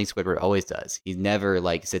something Squidward always does. He never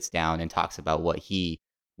like sits down and talks about what he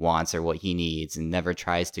wants or what he needs, and never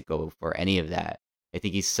tries to go for any of that. I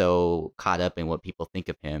think he's so caught up in what people think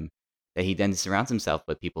of him that he then surrounds himself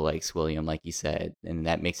with people like Swilliam, like you said, and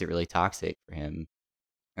that makes it really toxic for him.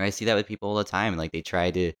 And I see that with people all the time. Like they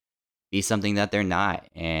try to be something that they're not,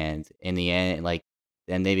 and in the end, like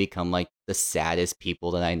then they become like the saddest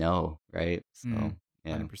people that I know, right? So Mm,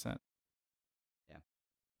 yeah. 100%. Yeah. So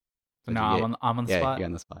What'd now you I'm get? on the Yeah, spot. you're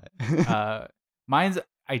on the spot. Mine's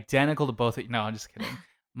identical to both of you. No, I'm just kidding.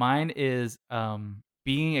 Mine is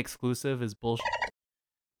being exclusive is bullshit,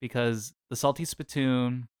 because the Salty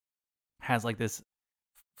Spittoon has like this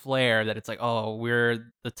flair that it's like, oh,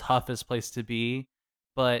 we're the toughest place to be.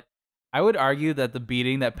 But I would argue that the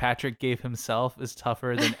beating that Patrick gave himself is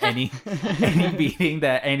tougher than any beating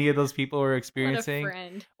that any of those people were What a experiencing,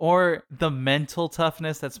 friend. or the mental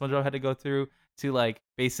toughness that SpongeBob had to go through to like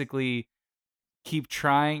basically keep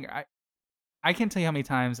trying. I can't tell you how many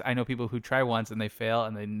times I know people who try once and they fail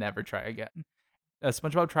and they never try again.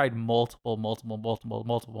 SpongeBob tried multiple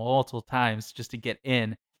times just to get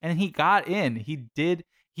in, and he got in. He did.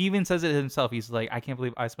 He even says it himself. He's like, I can't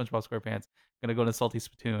believe I, SpongeBob SquarePants, gonna go to Salty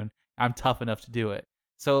Spittoon. I'm tough enough to do it.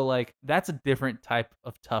 So like that's a different type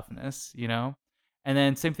of toughness, you know. And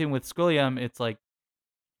then same thing with Squilliam. It's like,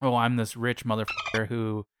 oh, I'm this rich motherfucker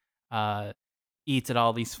who eats at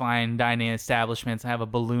all these fine dining establishments. I have a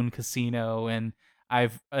balloon casino, and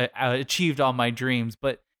I've achieved all my dreams.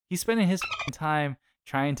 But he's spending his time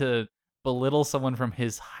trying to belittle someone from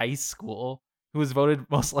his high school who was voted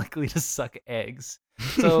most likely to suck eggs.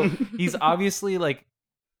 So he's obviously like,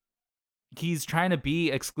 he's trying to be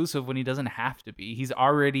exclusive when he doesn't have to be. He's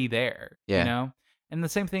already there, Yeah. you know? And the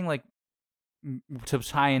same thing, like, to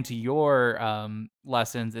tie into your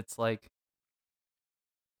lessons, it's like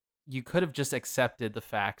you could have just accepted the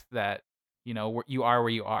fact that, you know, you are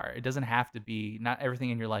where you are. It doesn't have to be, not everything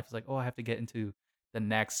in your life is like, oh, I have to get into the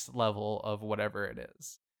next level of whatever it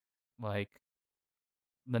is. Like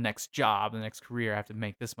the next job, the next career, I have to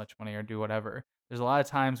make this much money or do whatever. There's a lot of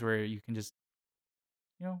times where you can just,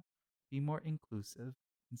 you know, be more inclusive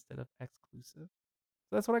instead of exclusive.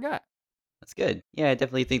 So that's what I got. That's good. Yeah, I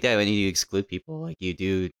definitely think that when you exclude people, like you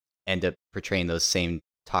do end up portraying those same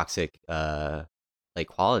toxic like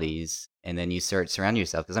qualities, and then you start surrounding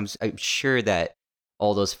yourself, because I'm sure that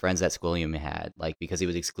all those friends that Squilliam had, like, because he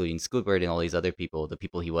was excluding Squidward and all these other people, the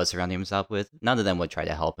people he was surrounding himself with, none of them would try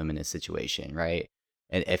to help him in this situation, right?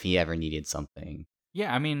 And if he ever needed something.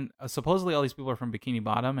 Yeah, I mean, supposedly all these people are from Bikini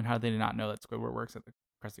Bottom, and how did they not know that Squidward works at the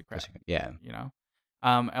Krusty Krab? Yeah. You know,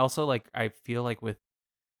 also, like, I feel like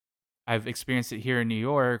I've experienced it here in New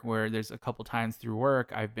York, where there's a couple times through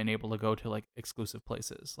work I've been able to go to like exclusive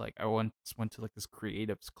places. Like I once went to like this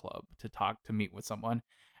creatives club to meet with someone,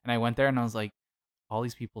 and I went there and I was like, all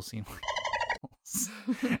these people seem like assholes.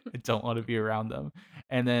 I don't want to be around them.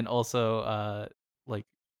 And then also, like,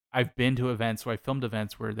 I've been to events where I filmed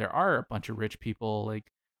events where there are a bunch of rich people.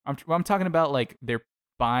 Like I'm talking about, like, they're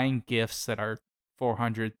buying gifts that are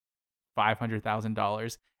 $400,000,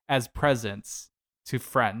 $500,000 as presents to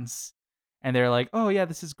friends, and they're like, oh yeah,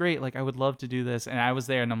 this is great, like I would love to do this. And I was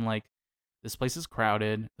there and I'm like, this place is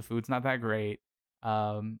crowded, the food's not that great,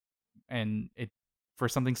 and it, for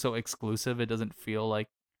something so exclusive, it doesn't feel like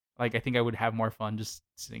I think I would have more fun just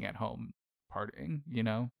sitting at home partying, you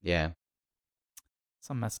know. Yeah. It's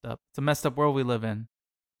a messed up world we live in.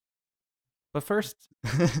 But first,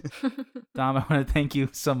 Dom, I want to thank you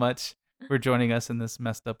so much for joining us in this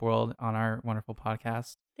messed up world on our wonderful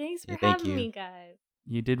podcast. Thanks for Yeah, thank having you. me, guys.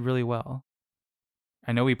 You did really well.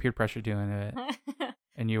 I know we peer pressure doing it,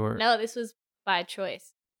 and you were No, this was by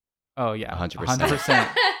choice. oh yeah, 100%.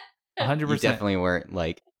 100%, You 100%. definitely weren't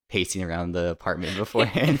like pacing around the apartment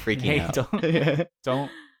beforehand, freaking Hey, out. don't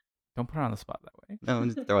put her on the spot that way. No,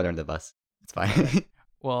 just throw it under the bus. It's fine.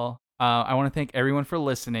 Well, I want to thank everyone for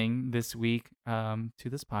listening this week to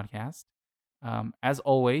this podcast. As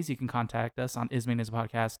always, you can contact us on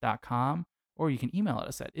ismainaspodcast.com, or you can email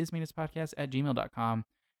us at ismainaspodcast@gmail.com.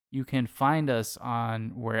 You can find us on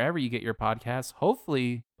wherever you get your podcasts.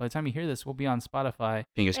 Hopefully, by the time you hear this, we'll be on Spotify.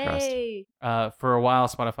 Fingers crossed. Hey. For a while,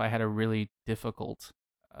 Spotify had a really difficult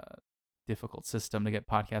system to get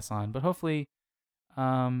podcasts on, but hopefully,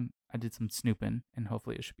 I did some snooping, and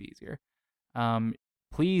hopefully it should be easier.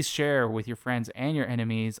 Please share with your friends and your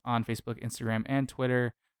enemies on Facebook, Instagram, and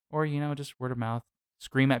Twitter, or, you know, just word of mouth.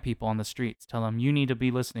 Scream at people on the streets. Tell them you need to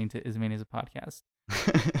be listening to Ismaina's podcast.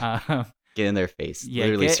 Get in their face. Yeah,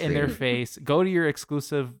 Literally get in their scream. face. Go to your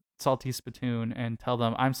exclusive Salty Spittoon and tell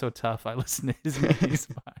them, I'm so tough, I listen to Ismaina's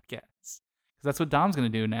podcast. Because that's what Dom's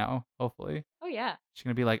going to do now, hopefully. Oh, yeah. She's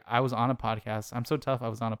going to be like, I was on a podcast. I'm so tough, I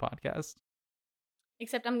was on a podcast.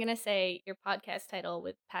 Except I'm going to say your podcast title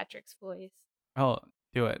with Patrick's voice. Oh,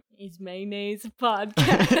 do it. Ismaina's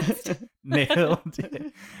podcast. Nailed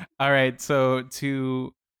it. All right, so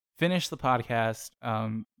to finish the podcast,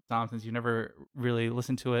 Dom, since you never really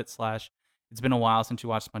listened to it, / it's been a while since you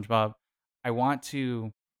watched SpongeBob, I want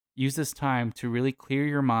to use this time to really clear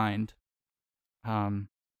your mind. So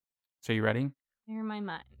you ready? Clear my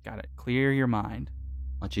mind. Got it. Clear your mind.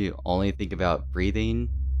 I want you to only think about breathing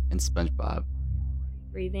and SpongeBob.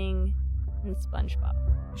 Breathing and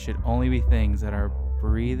SpongeBob. It should only be things that are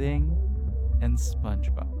breathing and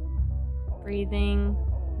SpongeBob. Breathing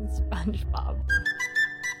and SpongeBob.